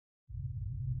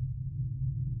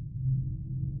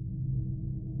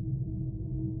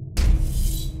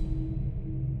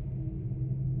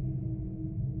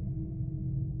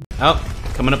Oh,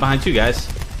 coming up behind you guys.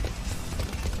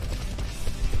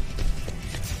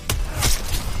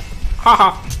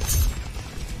 Haha.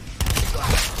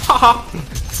 Haha.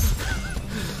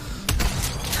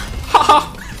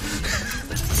 Haha.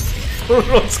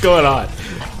 What's going on?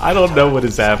 I don't know what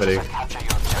is happening.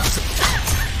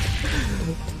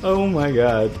 Oh my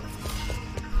god.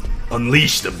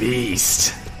 Unleash the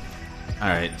beast.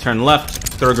 Alright, turn left,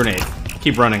 throw a grenade.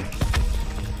 Keep running.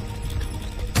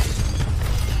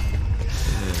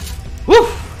 Woo!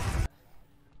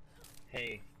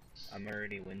 Hey, I'm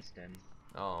already Winston.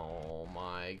 Oh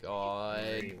my god. I'm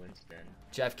already Winston.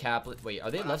 Jeff Kaplan. Wait,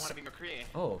 are they less?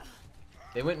 Oh,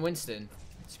 they went Winston.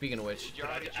 Speaking of which.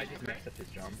 I just messed up his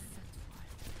jump.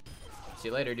 See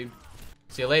you later, dude.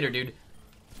 See you later, dude.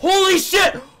 Holy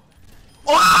shit!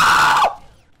 Oh!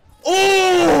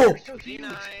 Oh!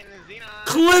 Z9.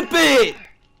 Clip it!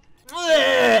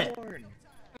 I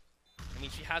mean,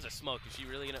 she has a smoke. Is she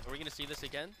really gonna? Are we gonna see this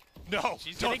again? No.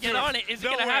 She's gonna get on it. Is it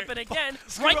No gonna way. happen again?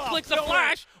 Screw Right off. clicks a No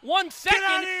flash. way. 1 second. Get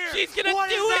out of here. She's gonna What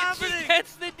do is it. happening? She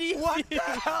gets the defuse. What the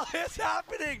hell is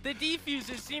happening? The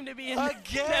defusers seem to be in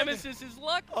Again? Nemesis's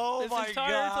luck. Oh this my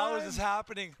entire god, time. how is this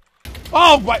happening?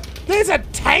 Oh, what? There's a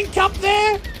tank up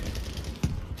there?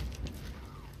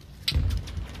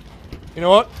 You know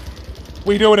what?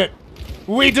 We doing it.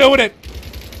 We doing it.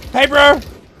 Hey, bro.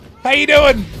 How you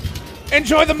doing?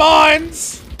 Enjoy the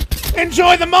mines.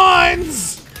 Enjoy the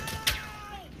mines.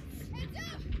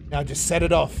 Now just set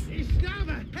it off.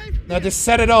 Now just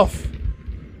set it off.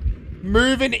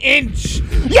 Move an inch.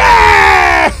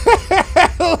 Yeah!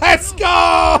 Let's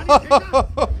go!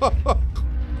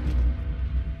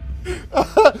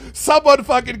 Someone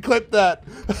fucking clip that.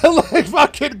 Like,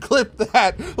 fucking clip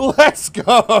that. Let's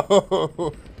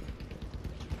go.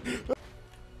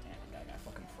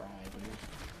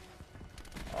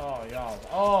 Oh, y'all.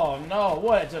 Oh, no.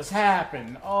 What just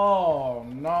happened? Oh,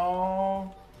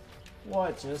 no.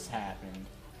 What just happened?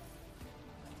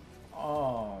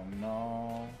 Oh,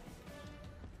 no.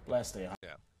 Bless their heart.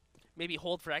 Yeah. Maybe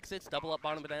hold for exits. Double up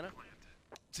bottom banana.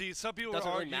 See, some people Doesn't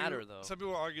would really argue, matter, though. Some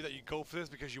people would argue that you go for this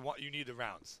because you need the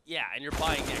rounds. Yeah, and you're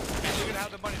buying next. And you're gonna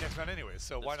have the money next round anyways,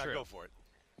 so why not true. go for it?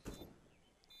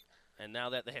 And now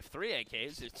that they have 3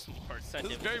 AKs, it's more incentive.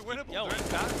 This is very winnable. Yo. They're in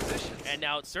bad positions. And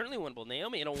now it's certainly winnable.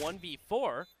 Naomi in a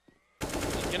 1v4.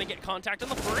 She's gonna get contact on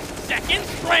the first, second,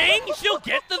 spraying. She'll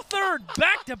get the third.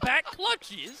 Back-to-back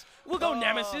clutches. We'll go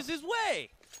Nemesis' way.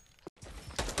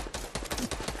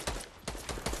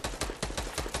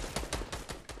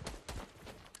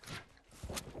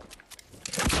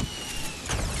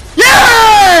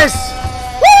 Yes!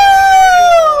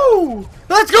 Woo!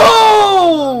 Let's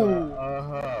go!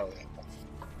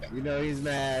 You know he's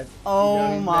mad.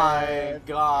 Oh my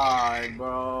god,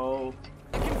 bro.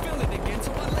 Are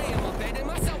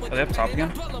they up top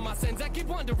again? I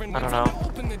don't know.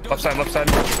 Left side, left side.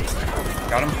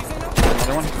 Got him.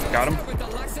 Another one. Got him.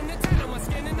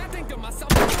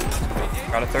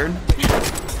 Got a third.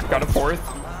 Got a fourth.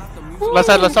 Left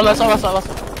side, left side, left side, left side, left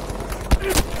side.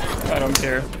 I don't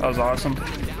care. That was awesome.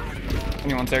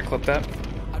 Anyone there clip that?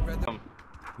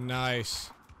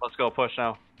 Nice. Let's go push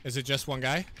now. Is it just one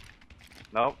guy?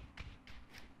 Nope.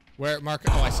 Where, Mark?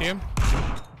 Oh, I see him.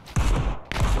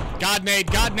 God nade,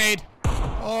 God nade.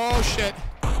 Oh, shit.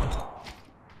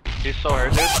 He's so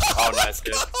hurt, dude. Oh, nice,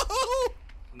 dude.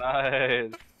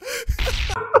 Nice.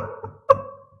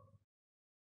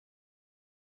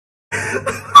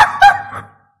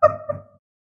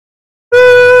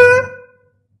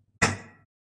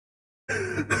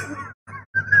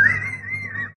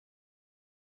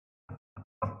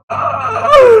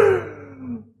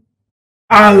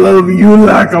 I love you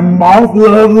like a moth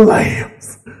loves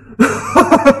lambs.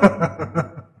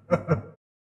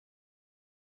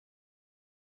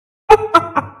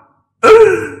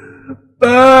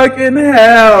 Fucking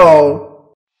hell.